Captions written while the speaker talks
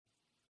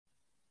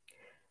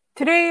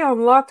Today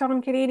on Locked On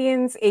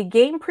Canadiens, a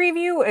game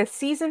preview, a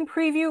season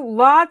preview,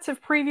 lots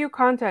of preview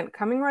content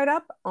coming right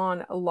up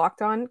on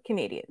Locked On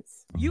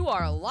Canadiens. You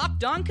are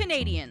Locked On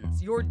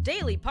Canadiens, your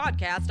daily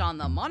podcast on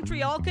the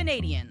Montreal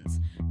Canadiens,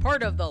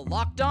 part of the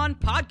Locked On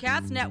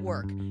Podcast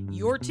Network,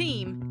 your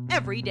team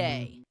every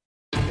day.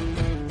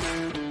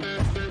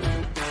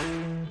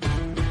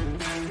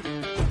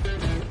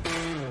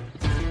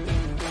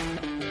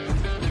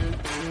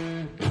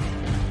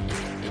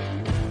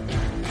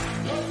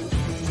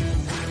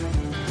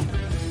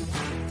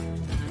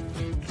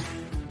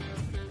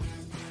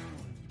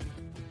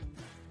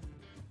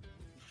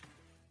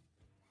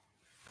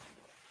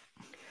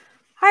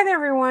 Hi there,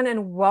 everyone,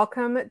 and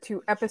welcome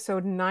to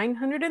episode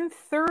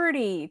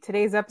 930.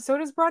 Today's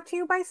episode is brought to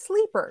you by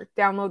Sleeper.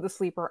 Download the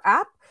Sleeper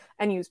app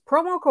and use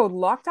promo code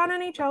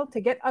LOCKEDONNHL to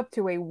get up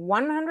to a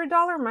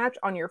 $100 match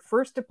on your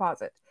first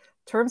deposit.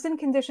 Terms and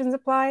conditions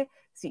apply.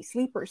 See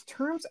Sleeper's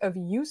terms of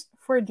use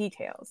for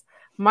details.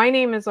 My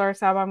name is Laura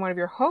Saba. I'm one of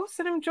your hosts,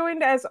 and I'm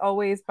joined, as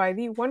always, by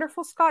the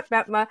wonderful Scott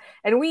Betma,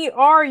 and we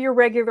are your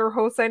regular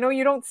hosts. I know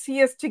you don't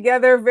see us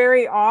together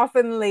very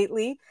often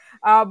lately,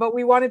 but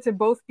we wanted to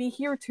both be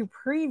here to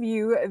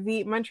preview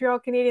the Montreal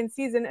Canadiens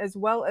season as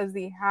well as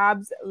the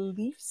Habs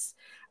Leafs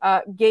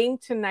game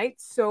tonight.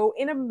 So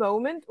in a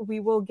moment, we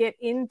will get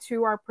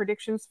into our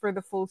predictions for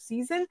the full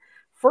season.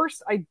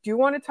 First, I do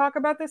want to talk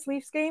about this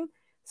Leafs game.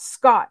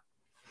 Scott,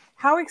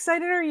 how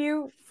excited are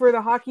you for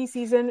the hockey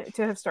season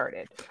to have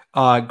started?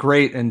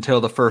 Great until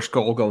the first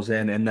goal goes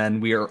in, and then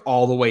we are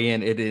all the way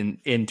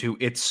into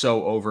it's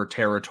so over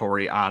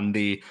territory on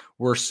the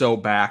we're so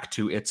back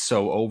to it's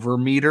so over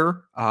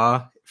meter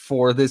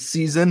for this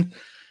season.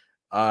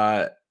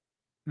 They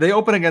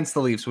open against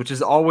the Leafs, which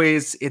is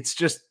always it's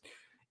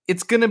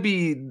going to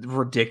be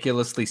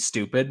ridiculously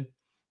stupid.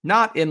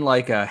 Not in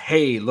like a,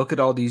 hey, look at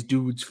all these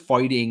dudes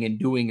fighting and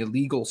doing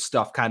illegal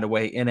stuff kind of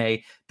way, in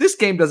a, this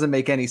game doesn't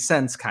make any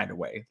sense kind of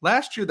way.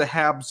 Last year, the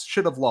Habs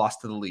should have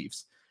lost to the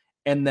Leafs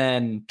and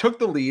then took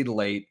the lead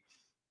late,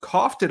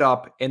 coughed it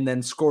up, and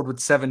then scored with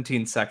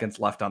 17 seconds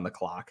left on the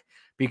clock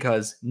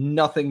because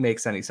nothing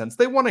makes any sense.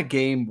 They won a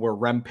game where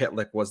Rem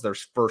Pitlick was their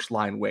first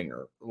line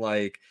winger.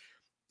 Like,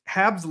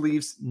 Habs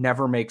Leafs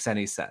never makes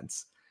any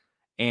sense.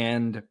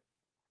 And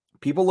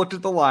people looked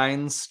at the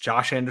lines.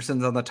 Josh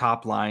Anderson's on the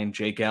top line.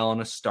 Jake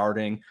Allen is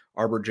starting.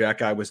 Arbor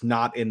Xhekaj was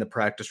not in the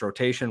practice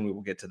rotation. We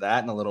will get to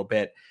that in a little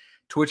bit.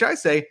 To which I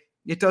say,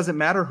 it doesn't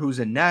matter who's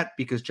in net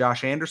because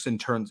Josh Anderson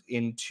turns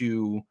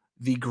into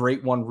the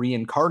great one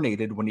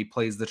reincarnated when he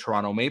plays the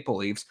Toronto Maple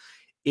Leafs.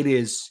 It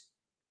is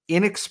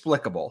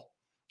inexplicable.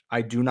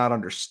 I do not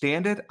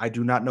understand it. I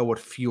do not know what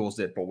fuels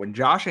it. But when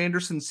Josh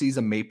Anderson sees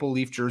a Maple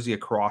Leaf jersey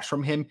across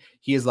from him,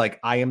 he is like,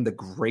 I am the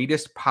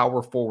greatest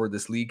power forward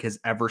this league has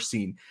ever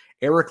seen.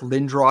 Eric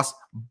Lindros,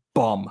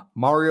 bum.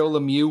 Mario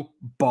Lemieux,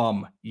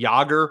 bum.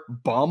 Jágr,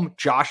 bum.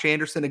 Josh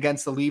Anderson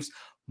against the Leafs,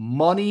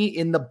 money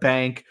in the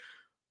bank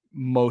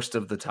most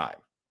of the time.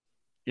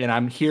 And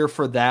I'm here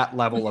for that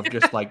level of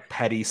just like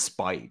petty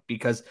spite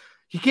because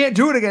he can't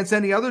do it against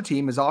any other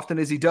team as often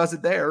as he does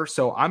it there.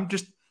 So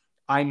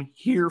I'm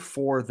here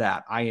for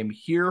that. I am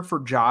here for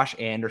Josh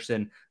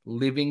Anderson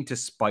living to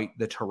spite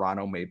the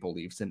Toronto Maple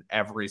Leafs in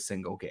every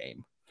single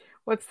game.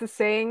 What's the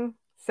saying?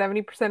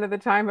 70% of the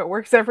time it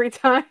works every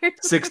time.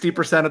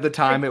 60% of the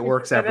time it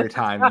works every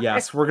time.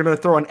 Yes, we're going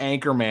to throw an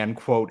Anchorman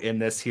quote in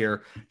this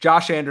here.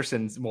 Josh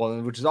Anderson's,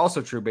 well, which is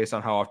also true based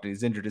on how often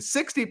he's injured, is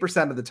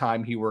 60% of the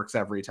time he works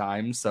every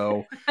time.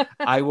 So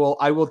I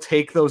will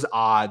take those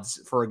odds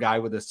for a guy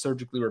with a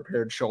surgically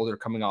repaired shoulder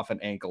coming off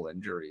an ankle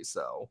injury.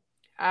 So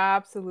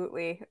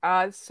absolutely.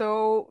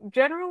 So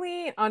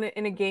generally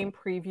in a game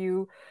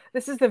preview,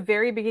 this is the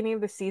very beginning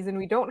of the season.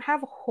 We don't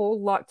have a whole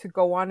lot to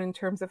go on in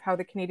terms of how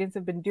the Canadiens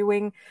have been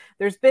doing.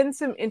 There's been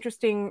some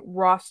interesting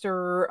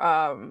roster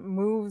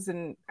moves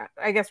and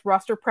I guess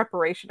roster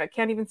preparation. I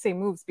can't even say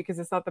moves because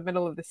it's not the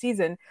middle of the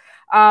season.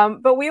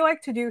 But we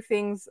like to do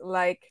things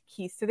like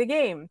keys to the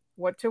game,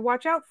 what to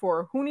watch out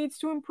for, who needs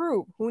to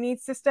improve, who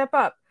needs to step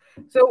up.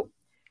 So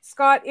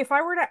Scott, if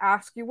I were to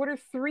ask you, what are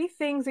three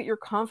things that you're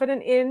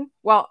confident in?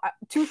 Well,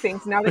 two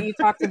things now that you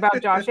talked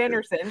about Josh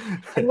Anderson.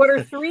 And what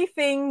are three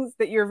things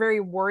that you're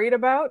very worried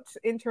about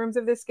in terms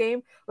of this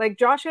game? Like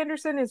Josh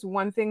Anderson is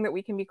one thing that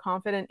we can be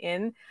confident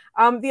in.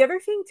 The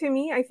other thing to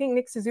me, I think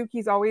Nick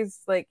Suzuki's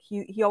always like,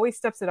 he always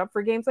steps it up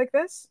for games like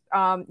this.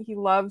 He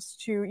loves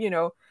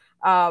to,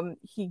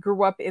 he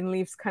grew up in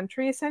Leafs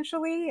country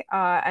essentially.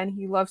 And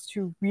he loves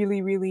to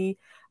really, really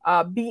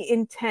be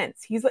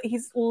intense. He's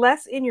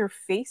less in your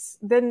face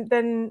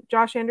than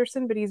Josh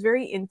Anderson, but he's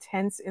very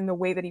intense in the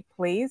way that he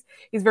plays.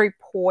 He's very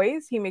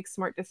poised. He makes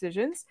smart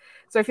decisions.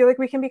 So I feel like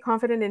we can be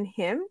confident in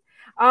him.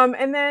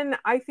 And then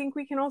I think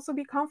we can also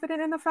be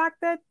confident in the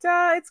fact that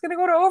it's going to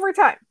go to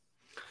overtime.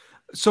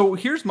 So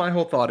here's my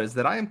whole thought is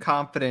that I am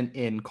confident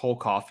in Cole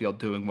Caulfield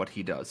doing what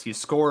he does. He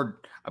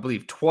scored, I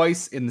believe,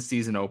 twice in the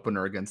season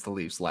opener against the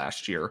Leafs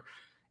last year,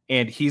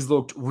 and he's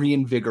looked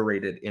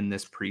reinvigorated in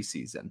this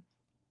preseason.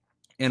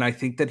 And I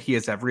think that he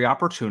has every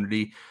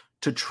opportunity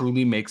to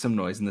truly make some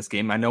noise in this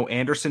game. I know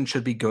Anderson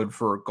should be good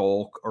for a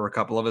goal or a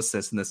couple of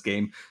assists in this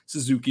game.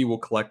 Suzuki will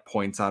collect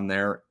points on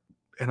there.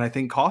 And I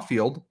think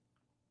Caulfield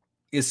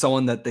is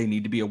someone that they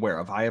need to be aware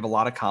of. I have a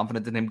lot of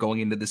confidence in him going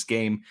into this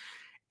game.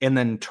 And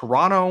then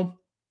Toronto,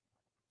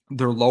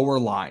 their lower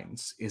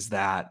lines is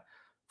that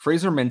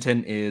Fraser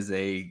Minton is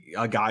a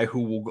guy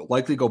who will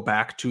likely go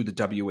back to the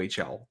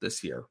WHL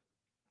this year,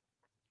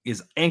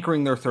 is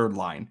anchoring their third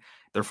line.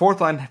 Their fourth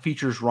line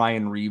features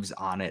Ryan Reeves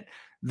on it.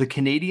 The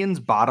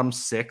Canadiens' bottom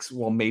six,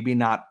 while maybe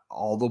not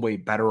all the way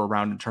better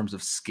around in terms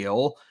of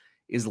skill,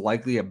 is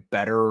likely a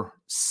better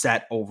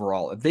set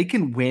overall. If they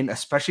can win,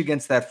 especially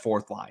against that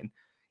fourth line,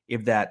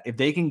 if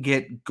they can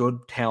get good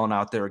talent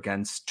out there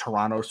against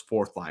Toronto's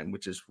fourth line,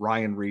 which is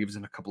Ryan Reeves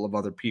and a couple of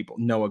other people,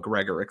 Noah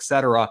Gregor,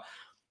 etc.,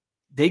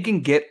 they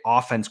can get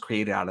offense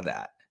created out of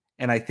that.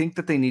 And I think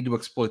that they need to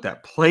exploit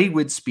that. Play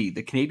with speed.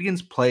 The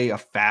Canadiens play a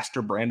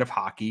faster brand of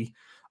hockey.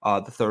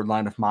 The third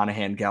line of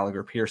Monahan,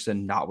 Gallagher,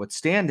 Pearson,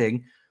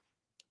 notwithstanding.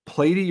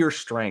 Play to your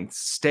strengths.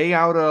 Stay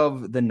out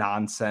of the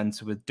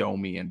nonsense with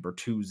Domi and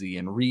Bertuzzi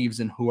and Reeves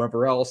and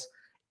whoever else,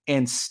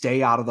 and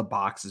stay out of the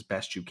box as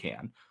best you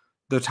can.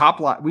 The top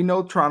line, we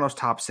know Toronto's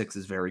top six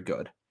is very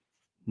good.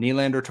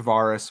 Nylander,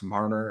 Tavares,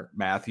 Marner,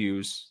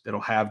 Matthews.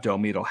 It'll have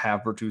Domi. It'll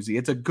have Bertuzzi.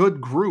 It's a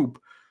good group.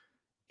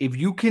 If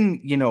you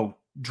can,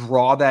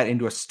 draw that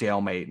into a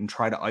stalemate and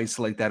try to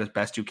isolate that as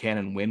best you can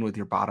and win with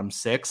your bottom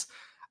six,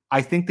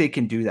 I think they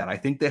can do that. I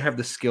think they have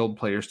the skilled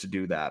players to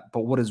do that.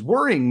 But what is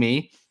worrying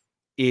me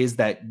is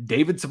that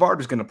David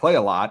Savard is going to play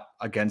a lot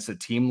against a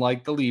team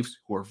like the Leafs,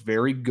 who are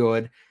very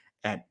good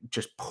at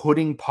just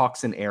putting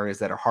pucks in areas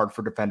that are hard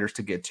for defenders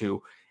to get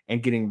to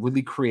and getting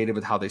really creative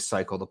with how they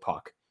cycle the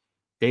puck.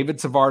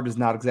 David Savard is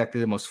not exactly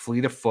the most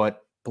fleet of foot,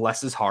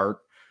 bless his heart,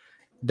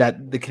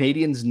 that the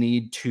Canadiens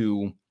need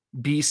to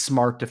be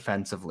smart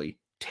defensively.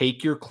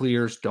 Take your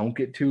clears. Don't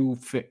get too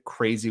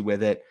crazy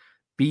with it.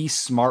 Be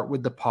smart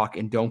with the puck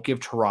and don't give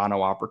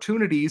Toronto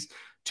opportunities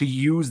to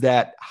use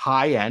that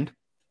high end,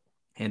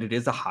 and it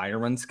is a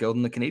higher end skill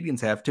than the Canadiens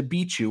have, to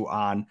beat you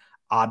on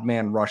odd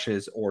man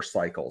rushes or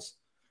cycles.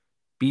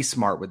 Be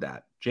smart with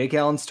that. Jake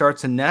Allen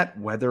starts in net.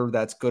 Whether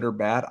that's good or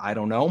bad, I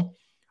don't know.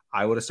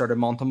 I would have started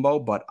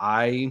Montembeault, but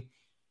I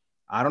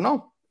don't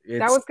know.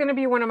 That was going to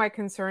be one of my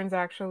concerns,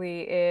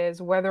 actually,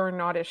 is whether or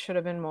not it should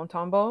have been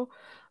Montembeault.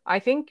 I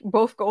think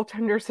both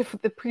goaltenders, if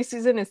the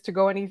preseason is to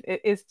go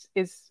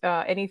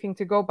anything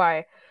to go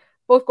by,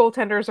 both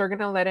goaltenders are going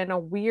to let in a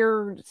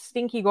weird,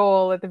 stinky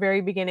goal at the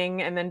very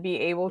beginning and then be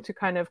able to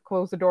kind of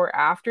close the door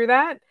after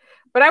that.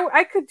 But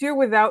I could do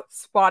without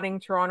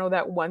spotting Toronto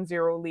that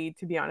 1-0 lead,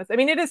 to be honest. I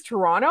mean, it is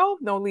Toronto.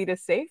 No lead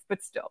is safe,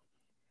 but still.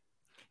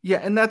 Yeah,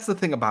 and that's the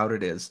thing about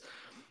it is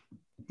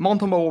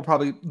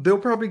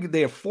Montembeault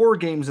they have 4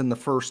 games in the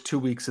first 2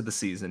 weeks of the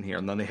season here,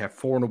 and then they have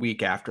 4 in a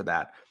week after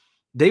that.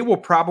 They will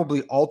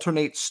probably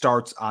alternate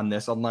starts on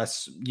this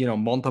unless,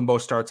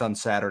 Montembeault starts on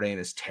Saturday and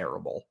is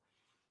terrible.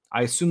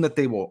 I assume that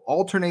they will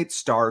alternate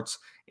starts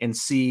and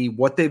see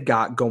what they've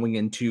got going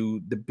into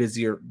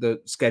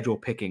the schedule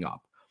picking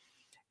up.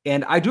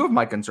 And I do have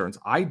my concerns.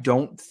 I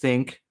don't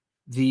think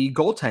the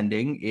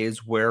goaltending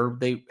is where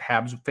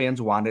Habs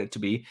fans wanted it to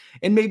be.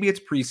 And maybe it's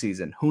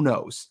preseason. Who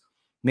knows?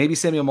 Maybe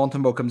Samuel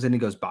Montembeault comes in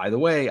and goes, by the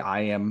way,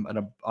 I am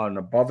an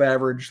above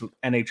average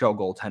NHL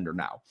goaltender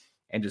now,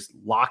 and just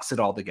locks it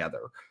all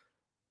together.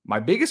 My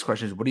biggest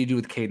question is, what do you do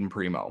with Caden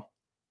Primo?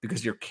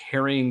 Because you're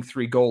carrying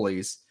 3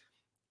 goalies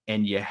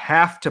and you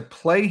have to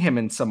play him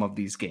in some of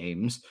these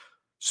games.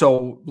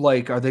 So,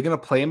 are they going to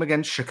play him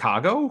against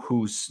Chicago,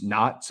 who's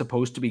not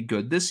supposed to be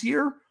good this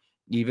year,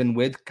 even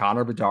with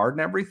Connor Bedard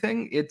and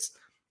everything?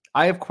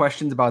 I have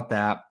questions about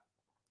that.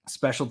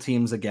 Special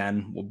teams,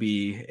 again, will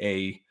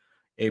be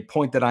a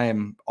point that I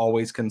am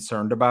always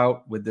concerned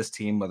about with this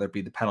team, whether it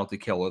be the penalty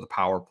kill or the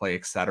power play,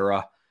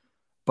 etc.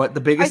 But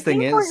the biggest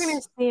thing is, we're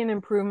going to see an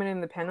improvement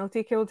in the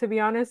penalty kill, to be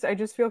honest. I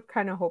just feel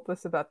kind of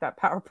hopeless about that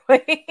power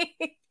play.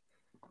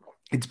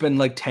 It's been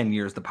like 10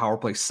 years. The power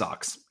play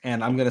sucks.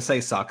 And I'm going to say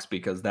sucks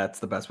because that's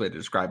the best way to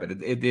describe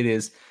it.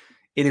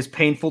 It is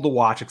painful to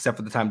watch, except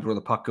for the times where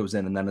the puck goes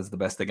in, and then it's the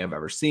best thing I've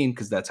ever seen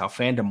because that's how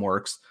fandom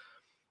works.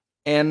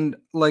 And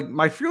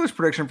my fearless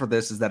prediction for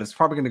this is that it's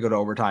probably going to go to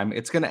overtime.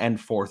 It's going to end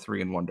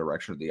 4-3 in one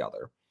direction or the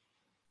other.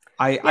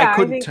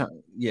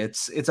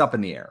 It's up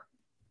in the air.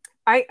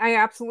 I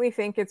absolutely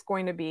think it's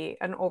going to be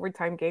an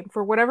overtime game.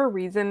 For whatever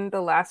reason,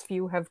 the last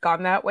few have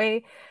gone that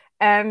way.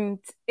 And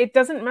it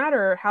doesn't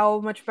matter how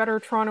much better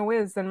Toronto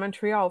is than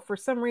Montreal. For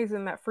some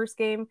reason, that first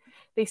game,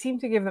 they seem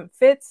to give them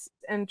fits,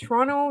 and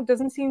Toronto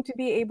doesn't seem to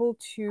be able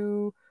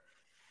to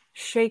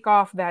shake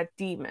off that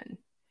demon,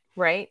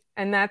 right?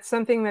 And that's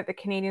something that the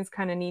Canadiens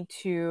kind of need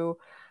to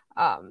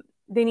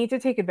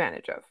take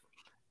advantage of.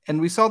 And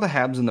we saw the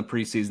Habs in the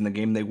preseason. The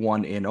game they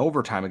won in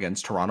overtime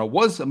against Toronto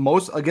was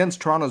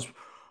against Toronto's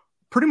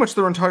pretty much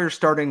their entire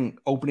starting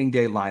opening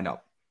day lineup.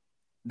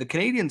 The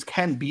Canadiens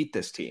can beat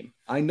this team.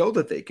 I know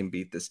that they can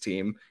beat this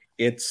team.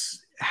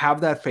 It's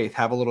have that faith,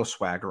 have a little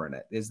swagger in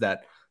it, is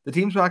that the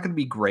team's not going to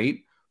be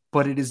great,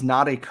 but it is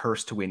not a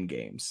curse to win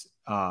games.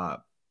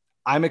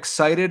 I'm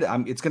excited.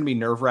 It's going to be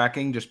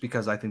nerve-wracking just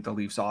because I think the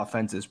Leafs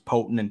offense is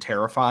potent and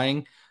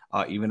terrifying,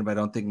 even if I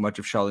don't think much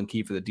of Sheldon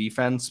Key for the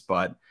defense.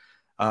 But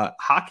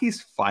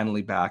hockey's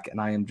finally back, and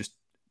I am just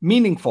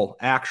meaningful,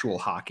 actual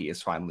hockey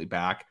is finally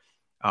back.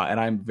 And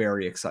I'm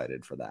very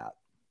excited for that.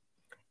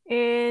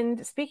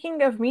 And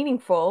speaking of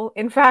meaningful,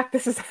 in fact,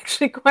 this is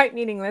actually quite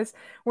meaningless.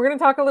 We're going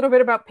to talk a little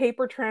bit about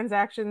paper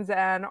transactions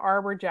and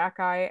Arbor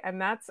Jackeye, and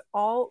that's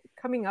all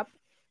coming up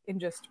in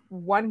just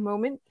one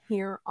moment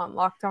here on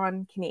Locked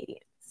On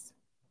Canadiens.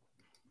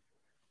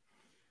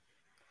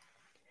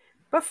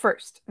 But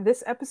first,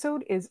 this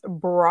episode is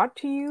brought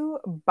to you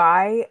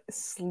by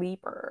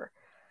Sleeper.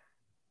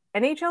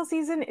 NHL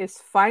season is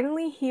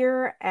finally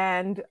here,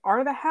 and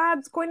are the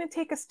Habs going to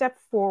take a step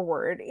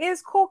forward?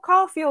 Is Cole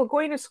Caulfield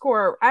going to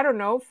score,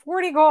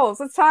 40 goals?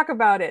 Let's talk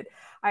about it.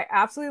 I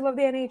absolutely love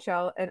the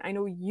NHL, and I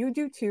know you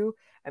do too,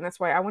 and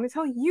that's why I want to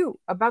tell you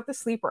about the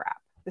Sleeper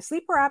app. The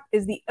Sleeper app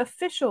is the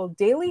official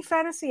daily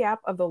fantasy app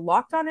of the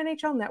Locked On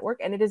NHL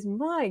network, and it is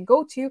my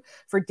go-to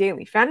for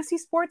daily fantasy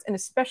sports and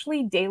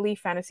especially daily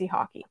fantasy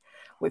hockey.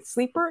 With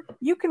Sleeper,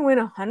 you can win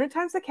 100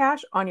 times the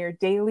cash on your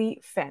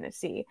daily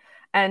fantasy.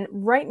 And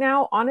right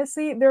now,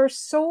 honestly, there are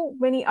so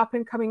many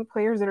up-and-coming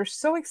players that are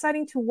so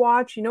exciting to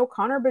watch.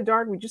 Connor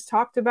Bedard, we just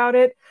talked about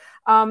it.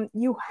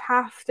 You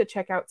have to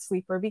check out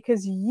Sleeper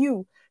because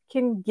you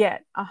can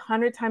get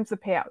 100 times the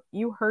payout.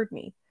 You heard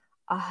me.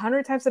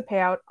 100 times the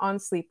payout on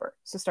Sleeper.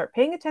 So start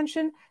paying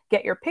attention,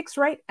 get your picks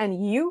right,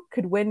 and you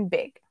could win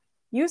big.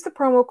 Use the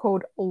promo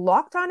code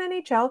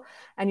LOCKEDONNHL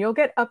and you'll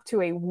get up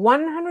to a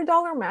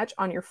 $100 match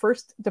on your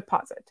first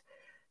deposit.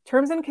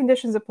 Terms and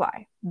conditions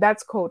apply.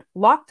 That's code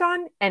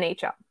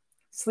LOCKEDONNHL.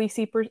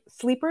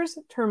 Sleeper's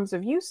terms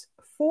of use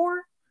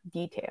for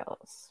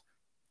details.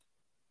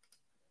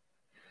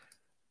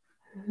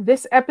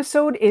 This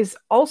episode is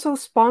also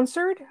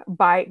sponsored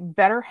by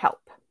BetterHelp.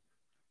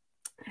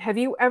 Have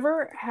you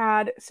ever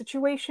had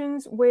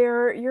situations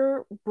where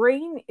your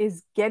brain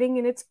is getting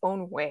in its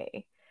own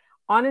way?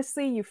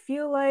 Honestly, you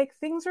feel like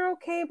things are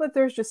okay, but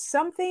there's just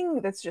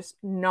something that's just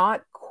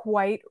not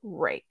quite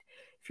right.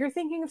 If you're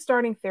thinking of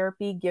starting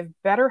therapy, give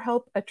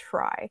BetterHelp a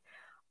try.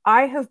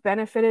 I have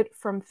benefited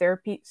from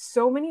therapy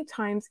so many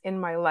times in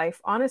my life.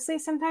 Honestly,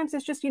 sometimes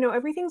it's just,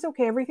 everything's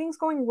okay, everything's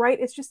going right.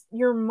 It's just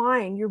your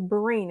mind, your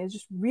brain is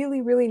just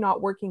really, really not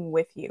working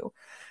with you.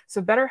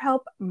 So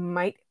BetterHelp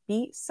might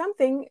be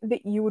something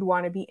that you would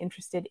want to be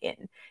interested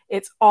in.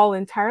 It's all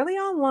entirely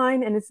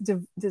online and it's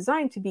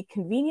designed to be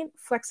convenient,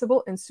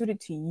 flexible, and suited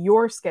to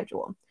your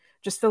schedule.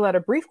 Just fill out a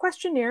brief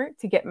questionnaire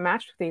to get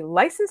matched with a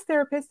licensed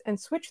therapist and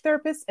switch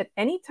therapists at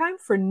any time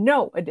for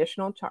no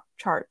additional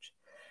charge.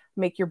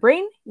 Make your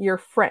brain your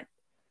friend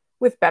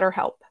with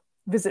BetterHelp.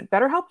 Visit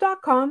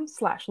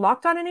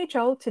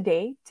betterhelp.com/LockedOnNHL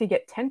today to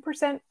get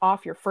 10%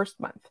 off your first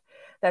month.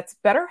 That's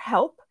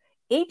BetterHelp,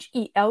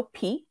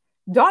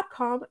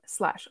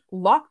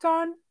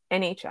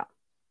 HELP.com/LockedOnNHL.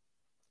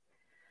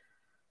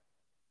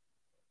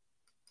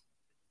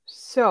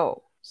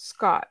 So,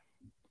 Scott,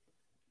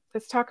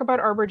 let's talk about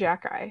Arbor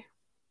Jackeye,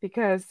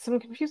 because some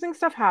confusing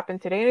stuff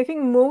happened today. And I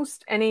think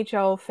most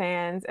NHL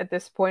fans at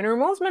this point, or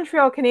most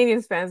Montreal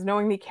Canadiens fans,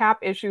 knowing the cap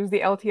issues, the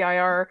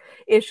LTIR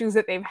issues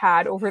that they've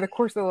had over the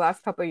course of the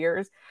last couple of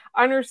years,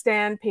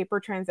 understand paper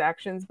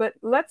transactions. But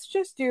let's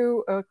just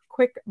do a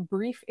quick,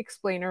 brief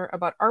explainer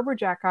about Arbor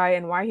Jackeye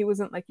and why he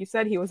wasn't, like you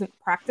said, he wasn't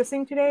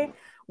practicing today.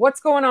 What's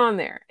going on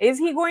there? Is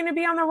he going to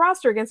be on the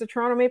roster against the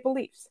Toronto Maple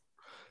Leafs?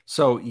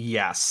 So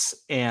yes,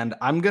 and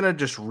I'm going to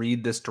just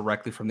read this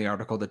directly from the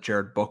article that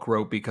Jared Book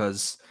wrote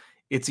because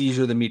it's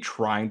easier than me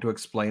trying to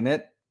explain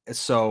it.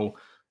 So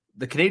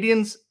the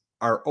Canadiens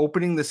are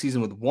opening the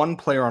season with one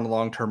player on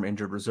long-term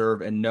injured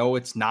reserve, and no,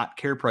 it's not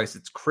Carey Price.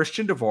 It's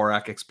Christian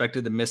Dvorak,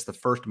 expected to miss the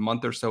first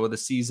month or so of the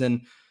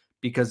season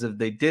because if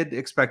they did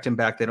expect him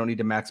back, they don't need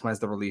to maximize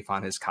the relief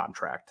on his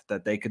contract,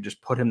 that they could just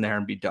put him there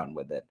and be done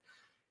with it.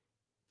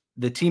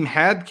 The team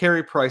had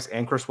Carey Price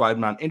and Chris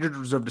Weidman on injured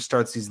reserve to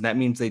start the season. That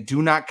means they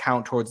do not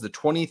count towards the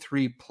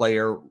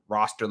 23-player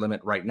roster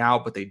limit right now,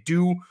 but they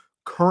do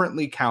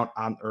currently count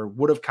on, or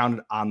would have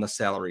counted on, the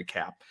salary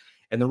cap.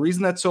 And the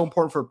reason that's so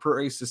important for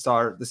Price to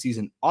start the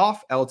season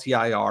off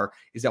LTIR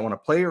is that when a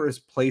player is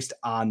placed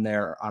on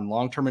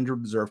long-term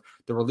injured reserve,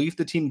 the relief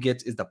the team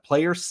gets is the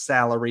player's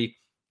salary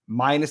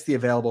minus the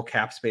available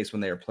cap space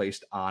when they are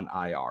placed on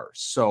IR.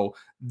 So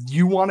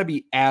you want to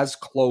be as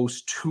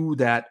close to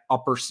that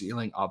upper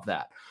ceiling of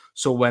that.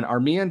 So when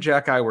Armia and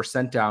Jackeye were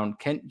sent down,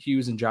 Kent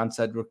Hughes and John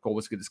Sedgwick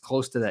was get as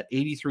close to that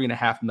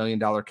 $83.5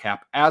 million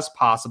cap as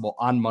possible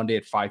on Monday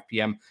at 5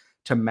 p.m.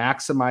 to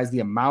maximize the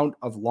amount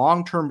of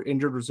long-term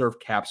injured reserve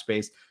cap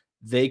space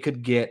they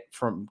could get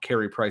from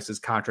Carey Price's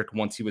contract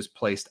once he was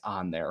placed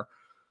on there.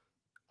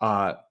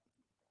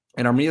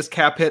 And Armia's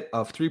cap hit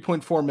of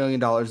 $3.4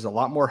 million is a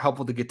lot more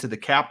helpful to get to the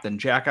cap than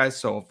Jackeye's.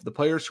 So if the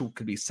players who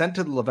could be sent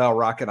to the Laval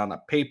Rocket on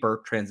a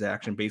paper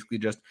transaction, basically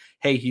just,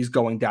 hey, he's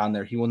going down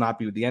there, he will not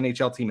be with the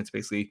NHL team. It's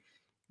basically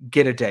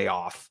get a day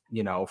off,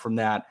 from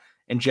that.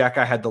 And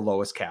Jackeye had the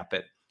lowest cap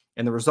hit.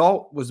 And the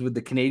result was with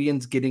the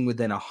Canadiens getting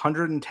within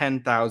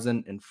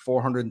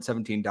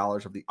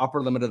 $110,417 of the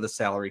upper limit of the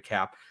salary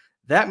cap.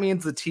 That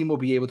means the team will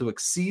be able to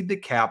exceed the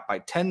cap by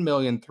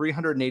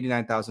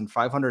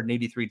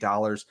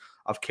 $10,389,583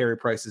 of Carey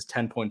Price's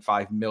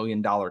 $10.5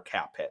 million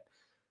cap hit.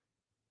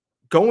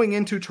 Going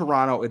into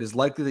Toronto, it is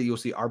likely that you'll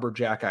see Arbor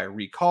Xhekaj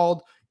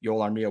recalled.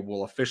 Yoel Armia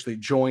will officially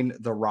join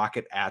the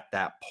Rocket at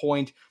that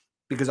point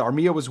because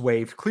Armia was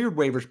waived, cleared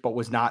waivers, but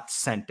was not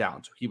sent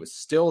down. So he was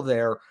still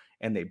there,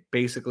 and they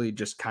basically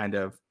just kind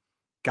of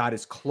got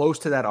as close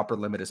to that upper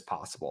limit as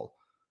possible.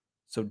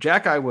 So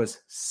Xhekaj was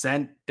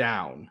sent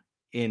down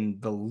in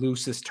the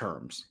loosest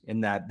terms,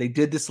 in that they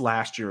did this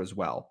last year as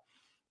well.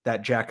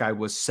 That Xhekaj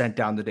was sent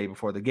down the day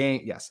before the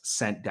game. Yes,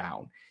 sent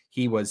down.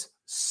 He was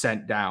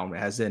sent down,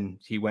 as in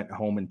he went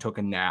home and took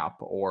a nap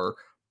or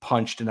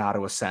punched an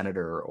Ottawa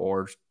Senator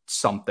or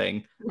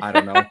something. I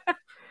don't know.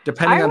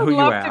 Depending on who you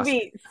ask. I would love to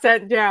be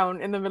sent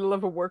down in the middle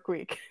of a work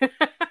week.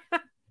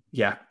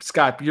 Yeah,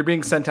 Scott, you're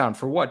being sent down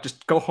for what?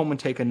 Just go home and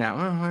take a nap.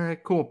 Oh, all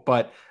right, cool.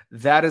 But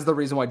that is the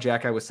reason why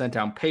Xhekaj was sent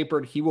down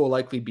papered. He will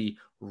likely be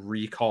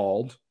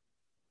recalled.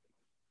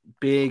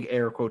 Big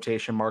air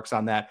quotation marks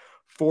on that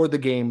for the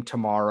game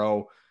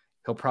tomorrow.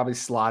 He'll probably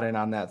slot in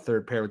on that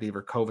third pair with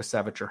either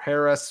Kovacevic or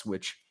Harris,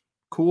 which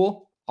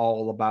cool,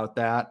 all about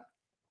that.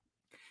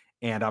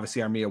 And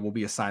obviously Armia will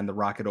be assigned the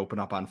Rocket Open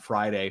up on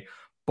Friday.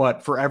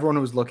 But for everyone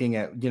who's looking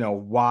at,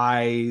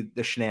 why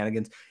the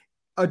shenanigans,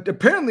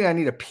 apparently I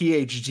need a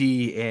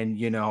PhD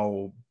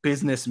in,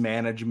 business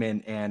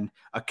management and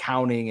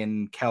accounting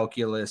and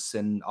calculus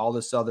and all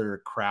this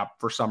other crap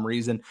for some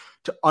reason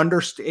to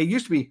understand. It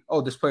used to be, oh,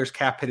 this player's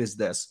cap hit is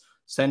this.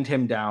 Send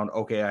him down.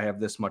 Okay, I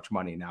have this much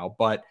money now.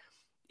 But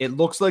it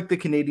looks like the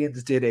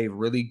Canadiens did a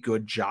really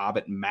good job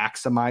at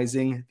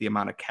maximizing the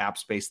amount of cap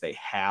space they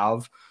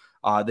have.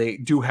 They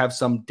do have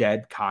some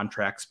dead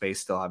contract space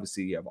still.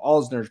 Obviously, you have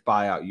Alzner's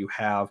buyout. You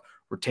have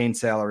retained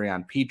salary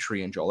on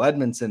Petrie and Joel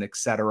Edmondson,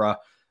 etc.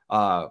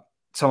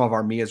 Some of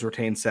Armia's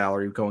retained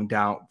salary going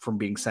down from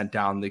being sent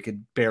down. They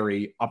could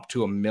bury up to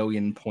 $1.1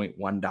 million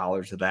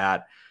of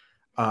that.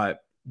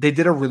 They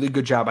did a really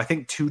good job. I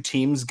think two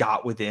teams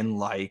got within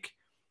like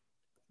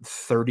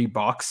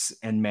 $30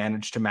 and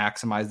managed to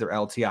maximize their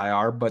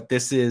LTIR. But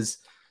this is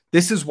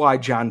why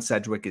John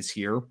Sedgwick is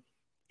here,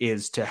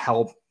 is to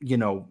help,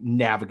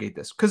 navigate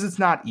this, because it's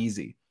not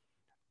easy.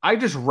 I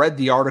just read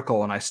the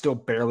article and I still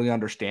barely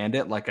understand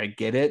it. Like, I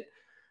get it,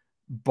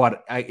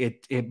 but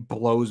it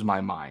blows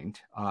my mind.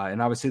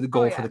 And obviously the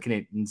goal for the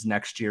Canadiens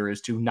next year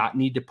is to not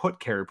need to put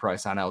Carey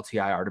Price on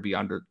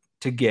LTIR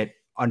to get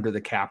under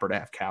the cap or to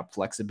have cap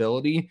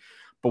flexibility.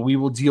 But we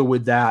will deal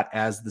with that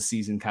as the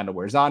season kind of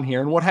wears on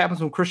here. And what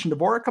happens when Christian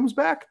Dvorak comes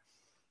back?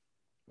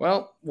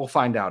 Well, we'll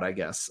find out, I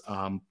guess.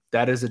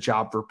 That is a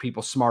job for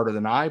people smarter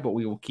than I, but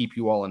we will keep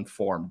you all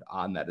informed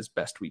on that as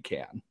best we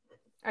can.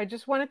 I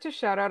just wanted to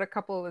shout out a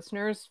couple of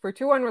listeners for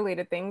two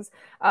unrelated things.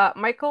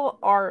 Michael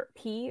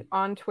RP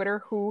on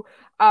Twitter, who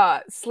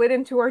slid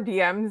into our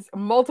DMs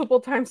multiple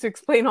times to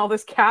explain all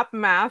this cap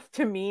math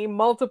to me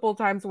multiple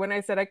times when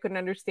I said I couldn't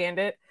understand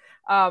it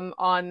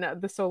on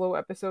the solo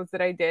episodes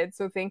that I did.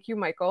 So thank you,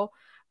 Michael,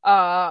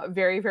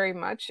 very, very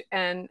much.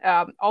 And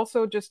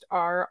also just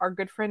our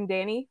good friend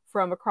Danny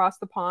from across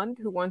the pond,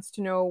 who wants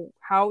to know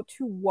how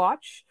to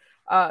watch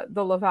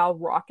the Laval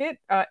Rocket.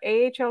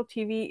 AHL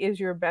TV is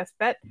your best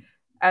bet,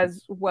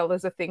 as well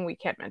as a thing we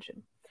can't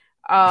mention.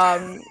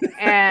 And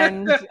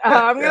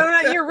I'm going to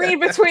let you read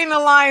between the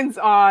lines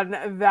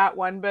on that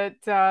one. But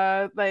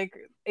like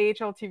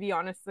AHL TV,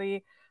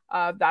 honestly,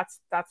 that's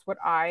what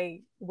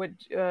I would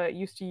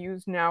used to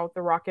use. Now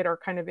the Rocket are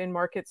kind of in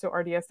market, so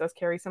RDS does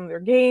carry some of their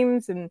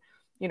games, and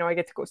I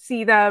get to go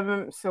see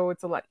them, so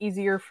it's a lot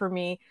easier for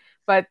me.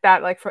 But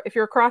that, like, if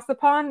you're across the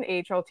pond,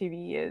 AHL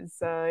TV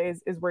is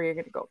where you're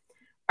going to go.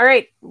 All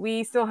right,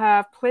 we still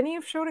have plenty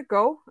of show to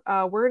go.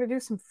 We're going to do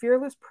some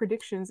fearless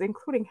predictions,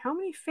 including how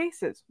many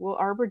faces will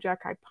Arbor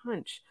Xhekaj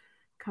punch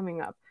coming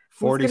up.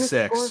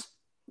 46.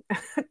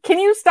 Can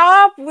you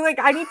stop? Like,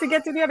 I need to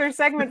get to the other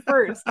segment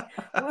first.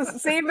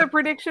 Let's save the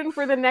prediction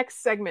for the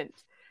next segment.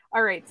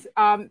 All right,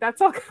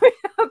 that's all coming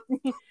up.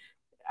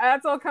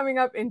 That's all coming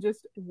up in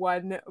just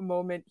one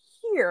moment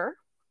here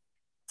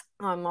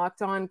on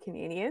Locked On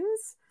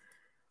Canadiens.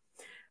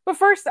 But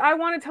first, I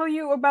want to tell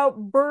you about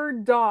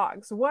bird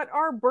dogs. What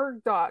are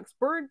bird dogs?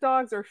 Bird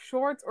dogs are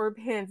shorts or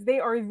pants. They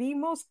are the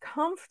most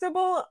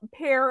comfortable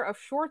pair of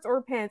shorts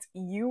or pants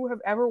you have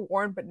ever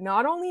worn. But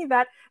not only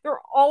that, they're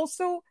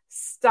also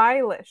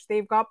stylish.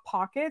 They've got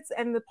pockets,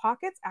 and the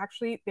pockets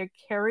actually, they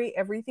carry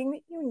everything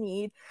that you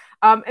need.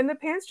 And the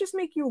pants just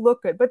make you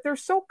look good. But they're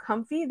so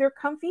comfy. They're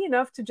comfy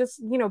enough to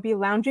just, be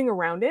lounging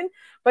around in.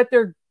 But they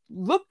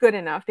look good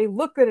enough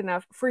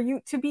for you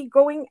to be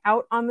going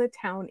out on the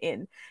town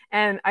in.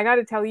 And I got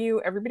to tell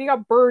you, everybody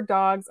got bird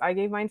dogs. I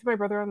gave mine to my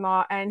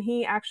brother-in-law, and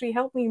he actually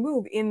helped me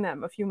move in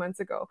them a few months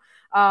ago.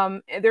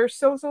 They're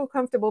so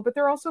comfortable, but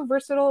they're also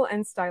versatile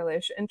and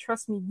stylish. And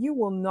trust me, you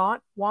will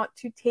not want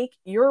to take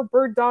your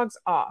bird dogs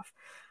off.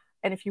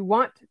 And if you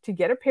want to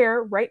get a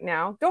pair right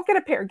now, don't get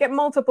a pair, get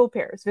multiple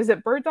pairs.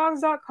 Visit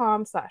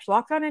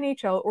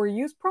birddogs.com/lockedonnhl or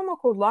use promo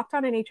code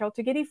lockedonnhl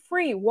to get a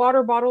free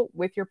water bottle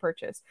with your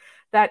purchase.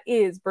 That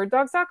is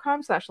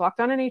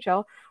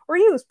birddogs.com/lockedonnhl or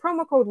use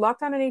promo code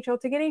lockedonnhl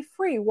to get a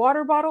free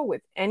water bottle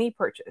with any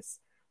purchase.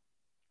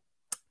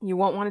 You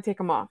won't want to take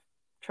them off.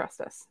 Trust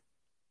us.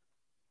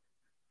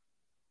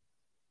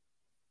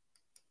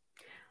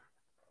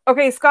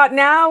 Okay, Scott,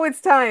 now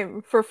it's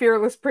time for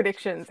fearless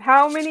predictions.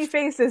 How many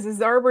faces is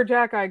Arbor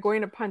Jackeye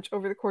going to punch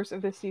over the course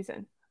of this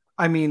season?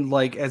 I mean,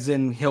 like, as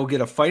in he'll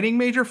get a fighting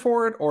major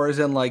for it, or as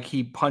in like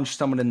he punched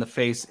someone in the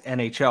face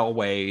NHL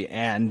way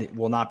and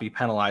will not be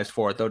penalized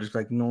for it. They'll just be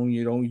like, no,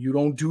 you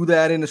don't do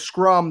that in a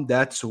scrum.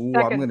 That's I'm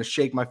going to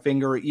shake my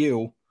finger at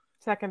you.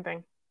 Second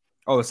thing.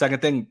 Oh, the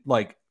second thing,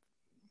 like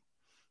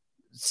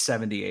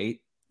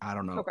 78. I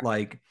don't know. Okay.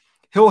 Like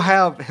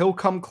he'll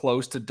come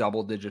close to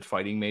double-digit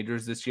fighting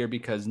majors this year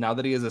because now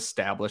that he has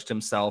established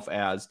himself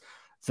as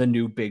the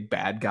new big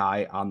bad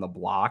guy on the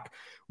block.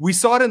 We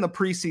saw it in the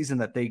preseason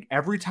that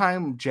every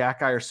time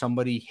Jackeye or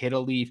somebody hit a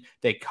leaf,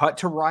 they cut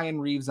to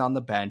Ryan Reaves on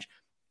the bench,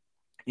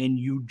 and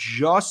you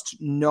just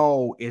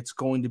know it's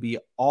going to be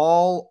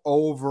all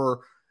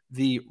over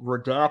the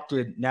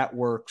redacted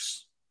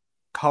networks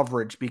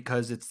coverage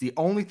because it's the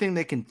only thing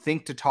they can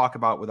think to talk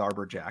about with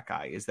Arbor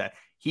Jackeye is that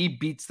he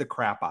beats the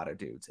crap out of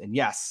dudes. And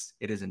yes,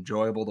 it is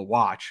enjoyable to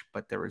watch,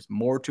 but there is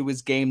more to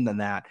his game than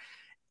that.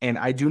 And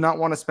I do not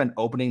want to spend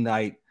opening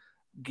night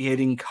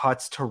getting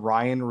cuts to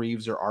Ryan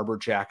Reaves or Arbor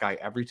Jackeye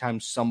every time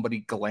somebody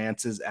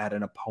glances at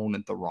an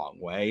opponent the wrong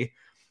way.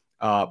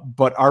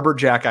 But Arbor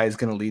Jackeye is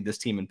going to lead this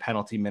team in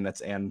penalty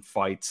minutes and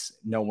fights.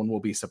 No one will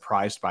be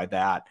surprised by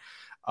that.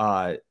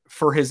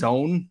 For his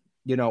own,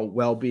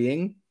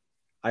 well-being,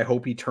 I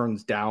hope he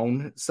turns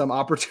down some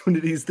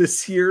opportunities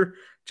this year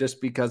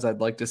just because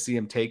I'd like to see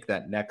him take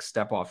that next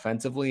step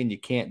offensively. And you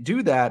can't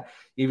do that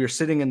if you're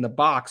sitting in the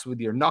box with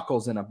your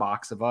knuckles in a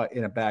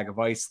bag of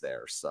ice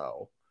there.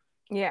 So.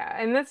 Yeah,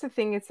 and that's the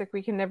thing. It's like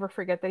we can never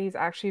forget that he's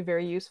actually a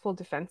very useful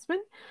defenseman.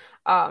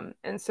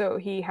 And so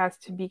he has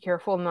to be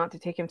careful not to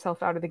take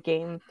himself out of the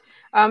game.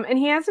 And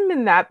he hasn't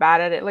been that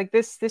bad at it. Like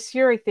this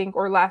year, I think,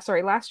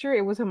 last year,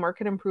 it was a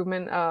marked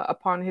improvement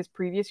upon his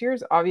previous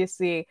years.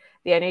 Obviously,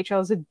 the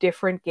NHL is a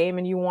different game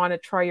and you want to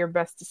try your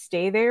best to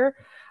stay there.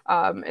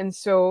 And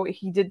so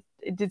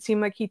it did seem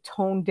like he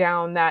toned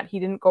down that he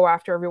didn't go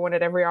after everyone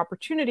at every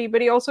opportunity,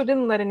 but he also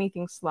didn't let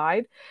anything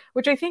slide,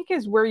 which I think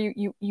is where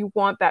you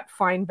want that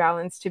fine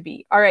balance to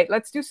be. All right,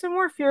 let's do some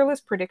more fearless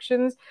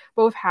predictions,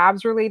 both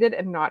Habs related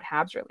and not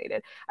Habs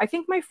related. I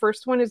think my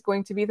first one is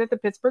going to be that the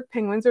Pittsburgh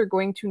Penguins are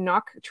going to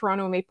knock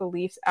Toronto Maple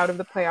Leafs out of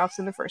the playoffs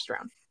in the first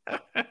round.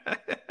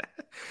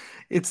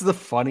 It's the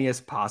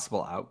funniest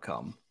possible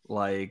outcome.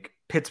 Like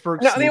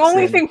Pittsburgh. No, the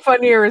only thing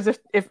funnier is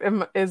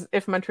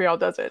if Montreal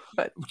does it,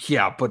 but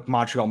yeah, but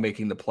Montreal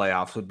making the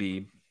playoffs would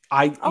be.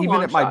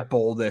 Even at my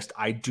boldest,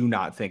 I do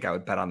not think I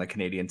would bet on the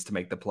Canadiens to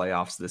make the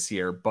playoffs this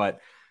year.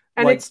 But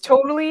it's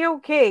totally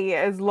okay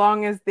as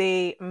long as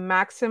they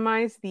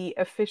maximize the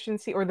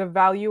efficiency or the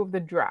value of the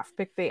draft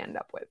pick they end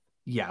up with.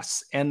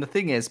 Yes, and the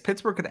thing is,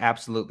 Pittsburgh could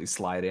absolutely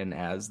slide in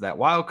as that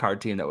wild card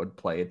team that would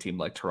play a team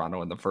like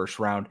Toronto in the first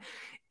round.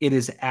 It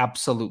is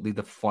absolutely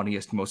the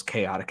funniest, most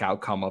chaotic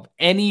outcome of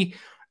any,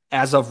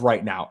 as of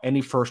right now,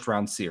 any first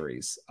round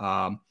series.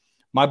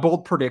 My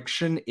bold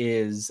prediction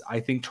is I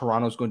think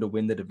Toronto is going to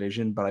win the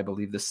division, but I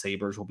believe the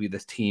Sabres will be the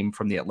team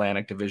from the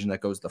Atlantic Division that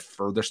goes the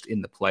furthest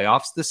in the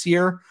playoffs this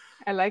year.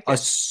 I like it.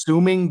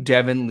 Assuming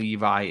Devin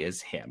Levi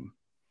is him.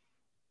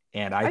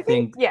 And I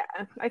think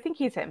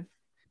he's him.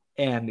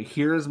 And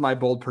here's my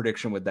bold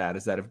prediction with that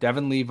is that if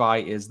Devin Levi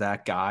is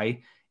that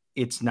guy,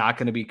 it's not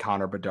going to be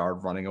Connor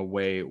Bedard running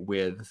away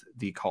with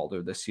the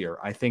Calder this year.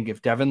 I think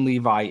if Devin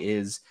Levi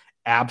is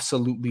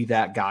absolutely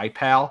that guy,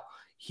 pal,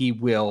 he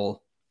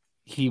will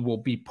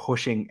be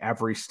pushing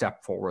every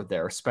step forward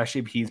there,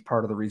 especially if he's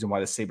part of the reason why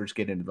the Sabres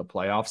get into the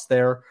playoffs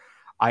there.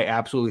 I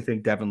absolutely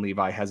think Devin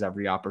Levi has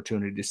every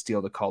opportunity to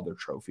steal the Calder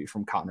trophy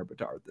from Connor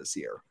Bedard this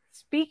year.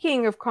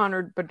 Speaking of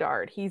Connor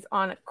Bedard, he's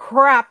on a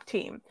crap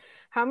team.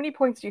 How many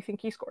points do you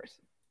think he scores?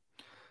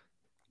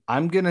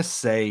 I'm going to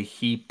say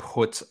he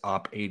puts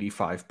up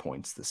 85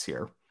 points this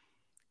year.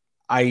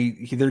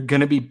 They're going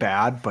to be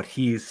bad, but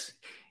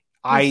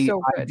I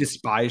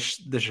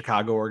despise the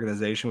Chicago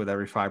organization with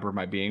every fiber of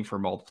my being for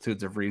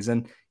multitudes of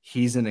reasons.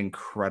 He's an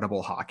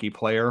incredible hockey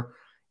player.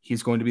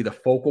 He's going to be the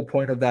focal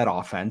point of that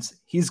offense.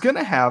 He's going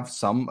to have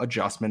some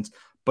adjustments,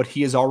 but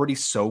he is already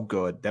so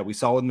good that we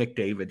saw with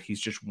McDavid.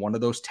 He's just one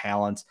of those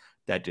talents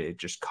that it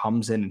just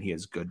comes in and he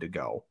is good to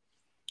go.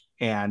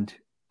 And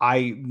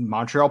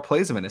Montreal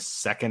plays him in his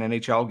second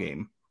NHL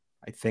game.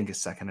 I think his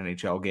second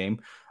NHL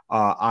game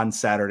on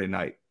Saturday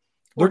night.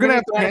 They're going to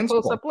have to hand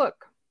close-up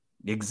look.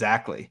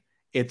 Exactly.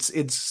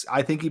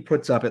 I think he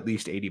puts up at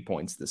least 80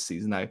 points this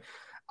season.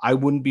 I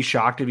wouldn't be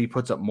shocked if he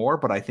puts up more,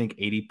 but I think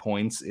 80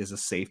 points is a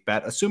safe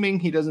bet, assuming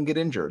he doesn't get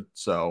injured.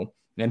 So,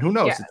 and who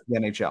knows? Yeah. It's the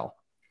NHL.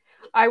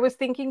 I was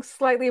thinking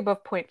slightly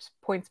above points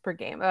per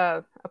game,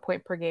 a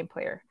point per game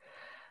player.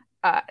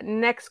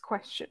 Next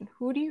question.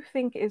 Who do you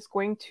think is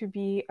going to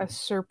be a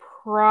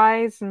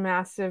surprise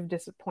massive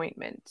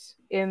disappointment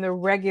in the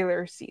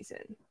regular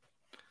season?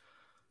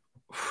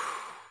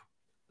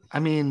 I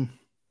mean,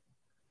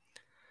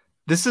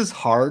 this is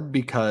hard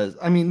because,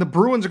 I mean, the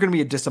Bruins are going to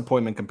be a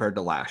disappointment compared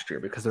to last year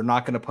because they're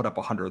not going to put up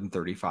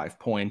 135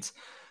 points.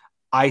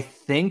 I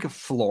think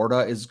Florida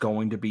is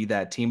going to be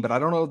that team, but I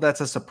don't know if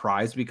that's a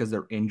surprise because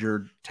they're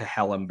injured to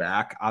hell and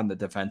back on the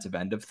defensive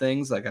end of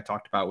things, like I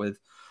talked about with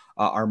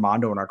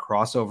Armando in our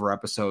crossover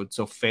episode.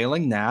 So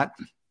failing that,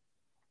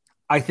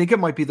 I think it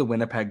might be the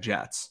Winnipeg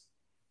Jets.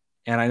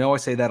 And I know I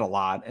say that a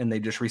lot, and they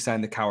just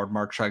re-signed the coward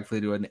Mark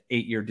Scheifele to an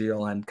 8-year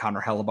deal and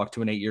Connor Hellebuck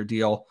to an 8-year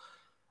deal.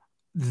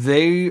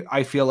 They,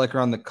 I feel like, are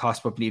on the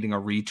cusp of needing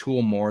a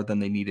retool more than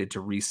they needed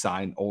to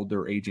re-sign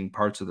older, aging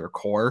parts of their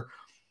core.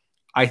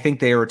 I think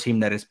they are a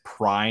team that is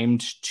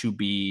primed to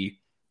be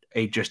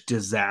a just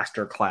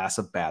disaster class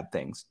of bad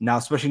things. Now,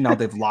 especially now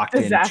they've locked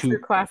in Disaster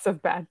class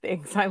of bad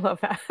things. I love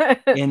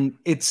that. and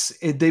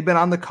they've been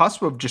on the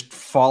cusp of just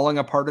falling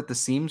apart at the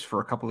seams for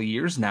a couple of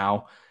years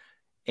now,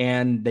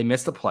 and they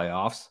missed the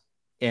playoffs.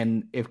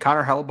 And if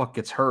Connor Hellebuck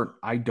gets hurt,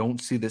 I don't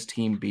see this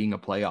team being a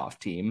playoff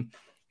team.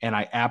 And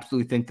I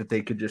absolutely think that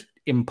they could just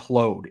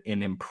implode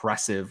in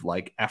impressive,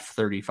 like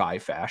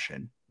F-35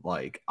 fashion.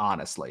 Like,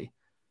 honestly.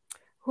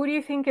 Who do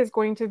you think is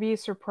going to be a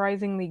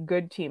surprisingly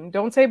good team?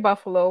 Don't say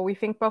Buffalo. We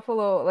think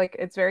Buffalo, like,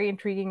 it's very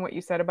intriguing what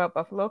you said about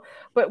Buffalo.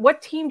 But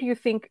what team do you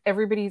think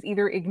everybody's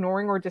either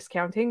ignoring or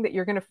discounting that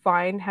you're going to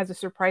find has a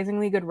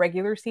surprisingly good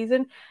regular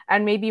season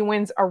and maybe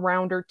wins a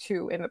round or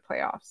two in the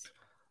playoffs?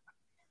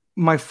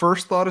 My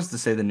first thought is to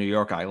say the New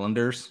York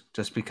Islanders,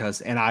 just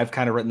because, and I've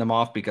kind of written them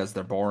off because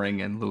they're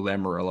boring and Lou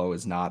Lamoriello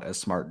is not a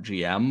smart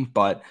GM,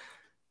 but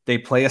they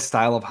play a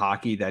style of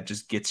hockey that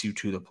just gets you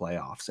to the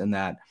playoffs. And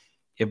that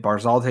if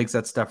Barzal takes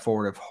that step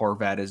forward, if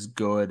Horvat is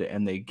good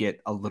and they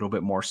get a little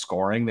bit more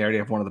scoring, they already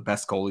have one of the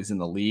best goalies in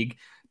the league.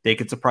 They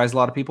could surprise a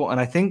lot of people. And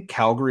I think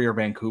Calgary or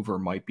Vancouver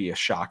might be a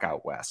shock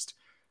out west.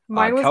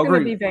 Mine was going to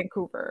Calgary, be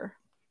Vancouver.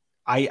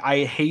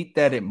 I hate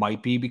that it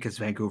might be because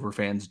Vancouver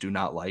fans do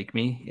not like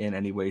me in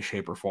any way,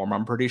 shape, or form,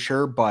 I'm pretty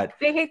sure. But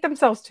they hate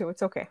themselves too.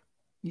 It's okay.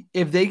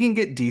 If they can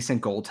get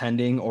decent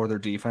goaltending or their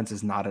defense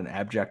is not an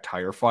abject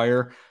tire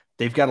fire,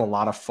 they've got a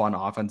lot of fun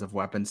offensive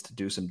weapons to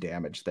do some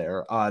damage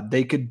there.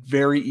 They could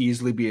very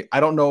easily be, I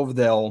don't know if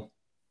they'll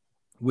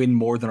win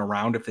more than a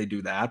round if they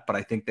do that, but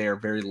I think they are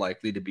very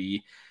likely to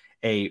be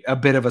a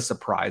bit of a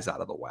surprise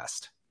out of the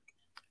West.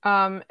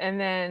 And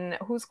then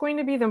who's going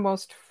to be the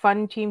most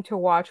fun team to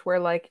watch where,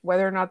 like,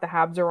 whether or not the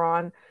Habs are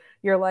on,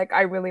 you're like,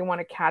 I really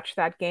want to catch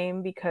that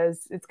game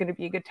because it's going to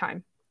be a good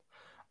time?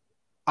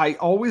 I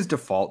always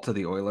default to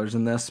the Oilers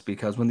in this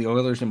because when the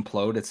Oilers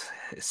implode, it's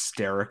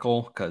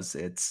hysterical because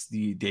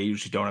they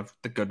usually don't have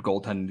the good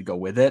goaltending to go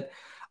with it.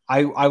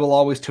 I will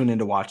always tune in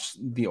to watch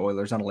the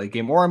Oilers on a late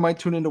game, or I might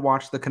tune in to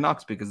watch the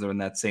Canucks because they're in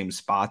that same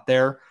spot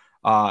there.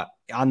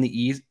 On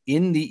the East,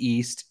 in the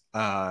East,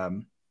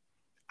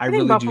 I think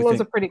really Buffalo's do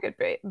think a pretty good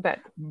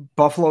bet.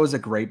 Buffalo is a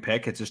great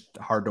pick. It's just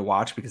hard to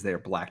watch because they are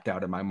blacked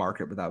out in my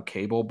market without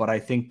cable, but I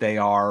think they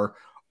are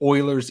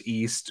Oilers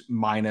East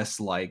minus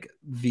like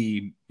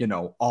the,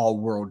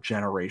 all-world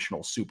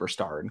generational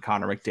superstar in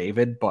Connor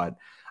McDavid, but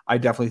I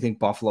definitely think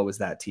Buffalo is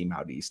that team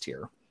out East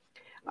here.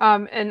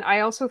 And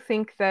I also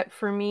think that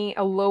for me,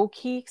 a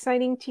low-key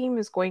exciting team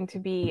is going to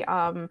be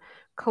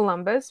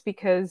Columbus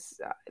because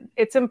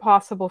it's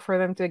impossible for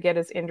them to get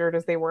as injured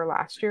as they were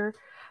last year.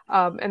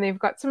 And they've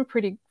got some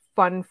pretty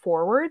fun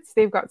forwards.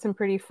 They've got some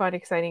pretty fun,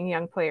 exciting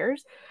young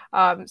players.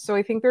 So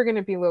I think they're going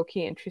to be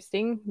low-key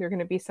interesting. They're going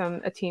to be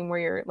a team where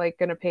you're like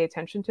going to pay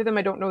attention to them.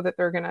 I don't know that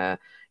they're going to,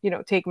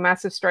 take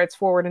massive strides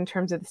forward in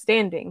terms of the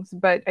standings,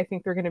 but I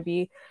think they're going to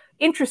be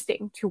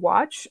interesting to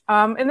watch.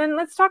 And then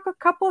let's talk a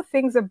couple of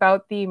things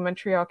about the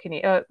Montreal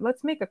Canadiens.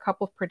 Let's make a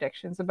couple of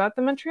predictions about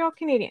the Montreal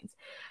Canadiens.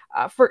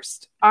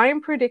 First,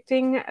 I'm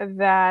predicting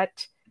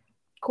that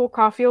Cole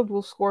Caulfield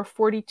will score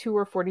 42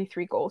 or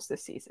 43 goals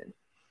this season.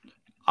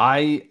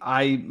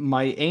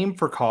 My aim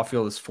for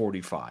Caulfield is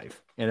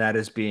 45, and that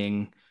is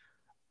being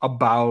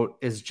about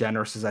as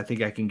generous as I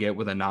think I can get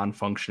with a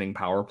non-functioning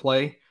power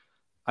play.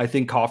 I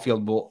think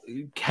Caulfield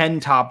can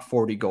top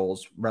 40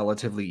 goals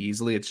relatively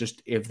easily. It's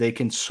just if they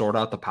can sort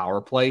out the power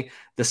play,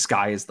 the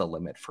sky is the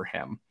limit for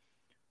him.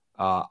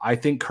 I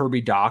think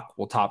Kirby Dach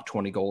will top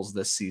 20 goals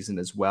this season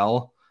as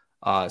well.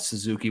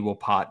 Suzuki will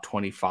pot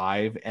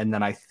 25. And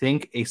then I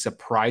think a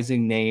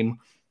surprising name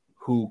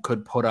who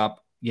could put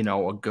up,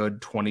 a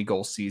good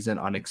 20-goal season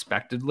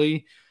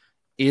unexpectedly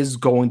is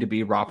going to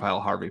be Raphael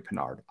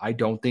Harvey-Pinard. I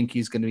don't think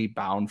he's going to be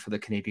bound for the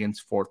Canadiens'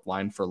 fourth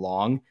line for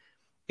long.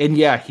 And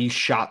yeah, he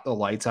shot the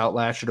lights out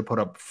last year to put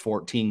up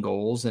 14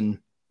 goals and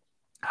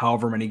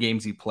however many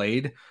games he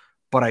played.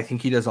 But I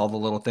think he does all the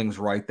little things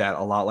right that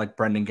a lot like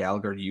Brendan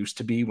Gallagher used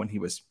to be when he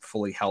was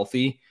fully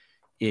healthy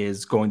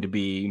is going to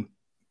be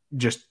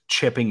just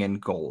chipping in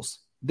goals.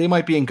 They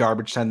might be in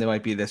garbage time. They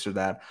might be this or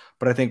that.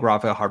 But I think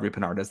Raphael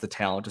Harvey-Pinard has the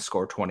talent to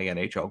score 20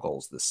 NHL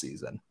goals this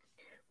season.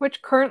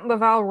 Which current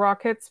Laval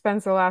Rocket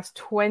spends the last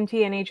 20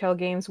 NHL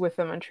games with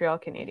the Montreal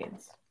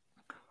Canadiens?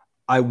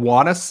 I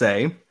want to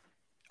say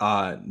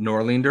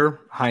Norlinder,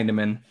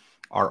 Heineman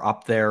are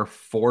up there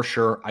for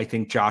sure. I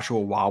think Joshua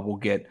Wow will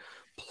get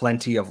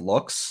plenty of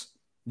looks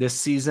this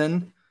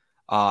season.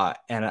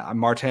 And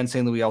Martin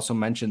St. Louis also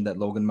mentioned that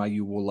Logan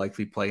Mailloux will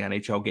likely play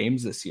NHL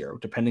games this year,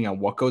 depending on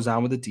what goes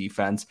on with the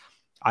defense.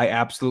 I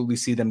absolutely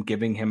see them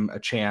giving him a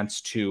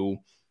chance to,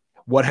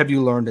 what have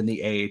you learned in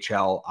the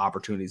AHL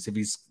opportunities? If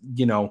he's,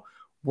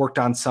 worked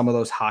on some of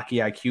those hockey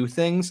IQ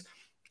things,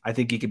 I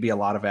think he could be a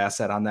lot of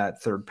asset on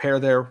that third pair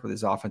there with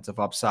his offensive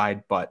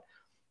upside. But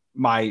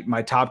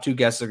my top two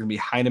guesses are going to be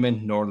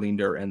Heineman,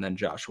 Norlinder, and then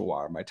Joshua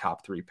are my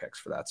top three picks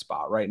for that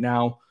spot. Right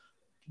now,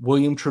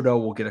 William Trudeau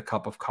will get a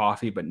cup of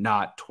coffee, but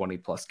not 20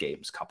 plus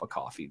games cup of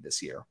coffee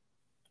this year.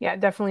 Yeah,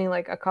 definitely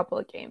like a couple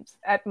of games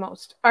at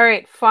most. All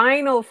right,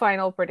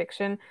 final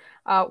prediction.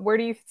 Where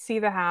do you see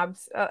the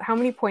Habs? How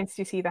many points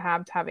do you see the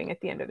Habs having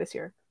at the end of this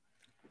year?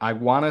 I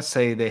want to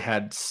say they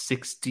had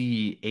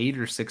 68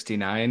 or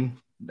 69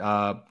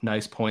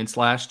 nice points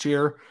last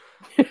year.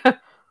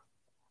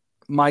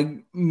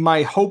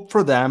 My hope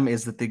for them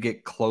is that they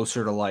get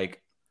closer to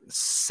like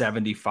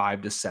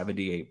 75 to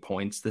 78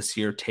 points this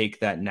year,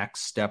 take that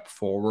next step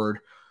forward.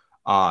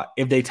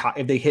 If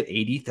they hit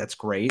 80, that's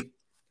great.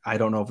 I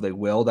don't know if they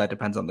will. That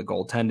depends on the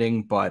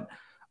goaltending, but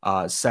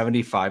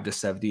 75 to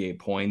 78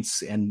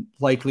 points and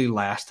likely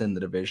last in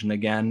the division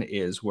again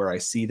is where I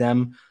see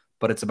them.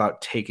 But it's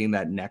about taking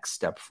that next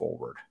step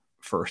forward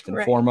first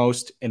and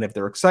foremost. And if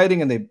they're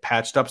exciting and they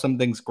patched up some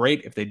things,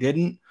 great. If they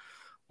didn't,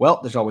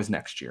 well, there's always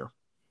next year.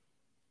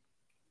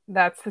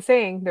 That's the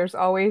saying. There's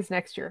always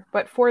next year.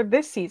 But for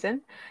this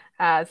season,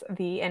 as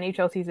the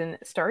NHL season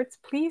starts,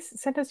 please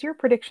send us your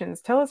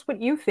predictions. Tell us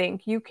what you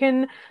think. You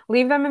can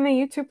leave them in the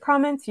YouTube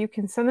comments. You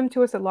can send them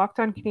to us at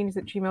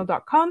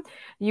lockedoncanadians@gmail.com.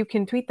 You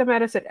can tweet them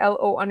at us at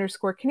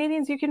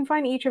LO_Canadians. You can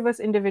find each of us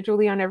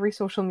individually on every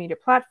social media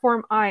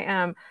platform. I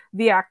am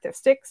the Active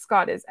Stick.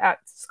 Scott is at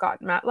Scott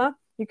Matla.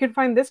 You can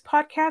find this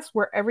podcast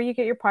wherever you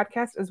get your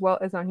podcast, as well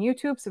as on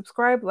YouTube.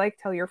 Subscribe, like,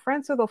 tell your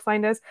friends so they'll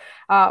find us.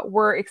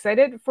 We're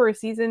excited for a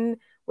season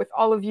with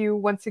all of you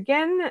once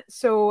again.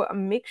 So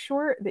make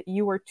sure that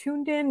you are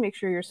tuned in, make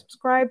sure you're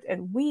subscribed,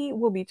 and we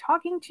will be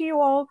talking to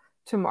you all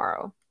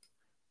tomorrow.